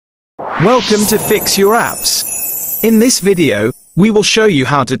Welcome to Fix Your Apps. In this video, we will show you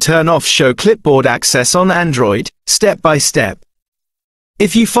how to turn off Show Clipboard access on Android, step by step.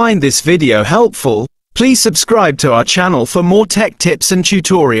 If you find this video helpful, please subscribe to our channel for more tech tips and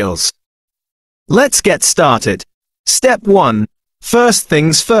tutorials. Let's get started. Step 1. First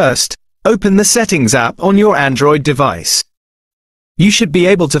things first, open the Settings app on your Android device. You should be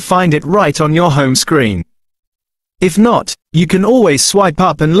able to find it right on your home screen. If not, you can always swipe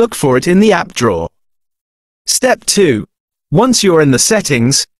up and look for it in the app drawer. Step 2. Once you're in the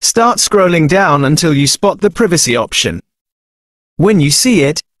settings, start scrolling down until you spot the privacy option. When you see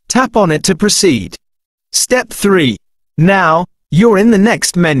it, tap on it to proceed. Step 3. Now, you're in the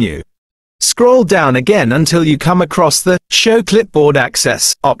next menu. Scroll down again until you come across the Show Clipboard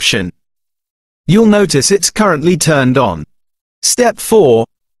Access option. You'll notice it's currently turned on. Step 4.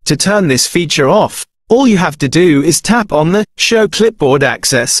 To turn this feature off, all you have to do is tap on the Show Clipboard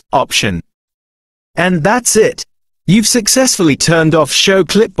Access option. And that's it. You've successfully turned off Show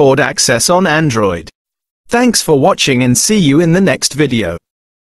Clipboard Access on Android. Thanks for watching and see you in the next video.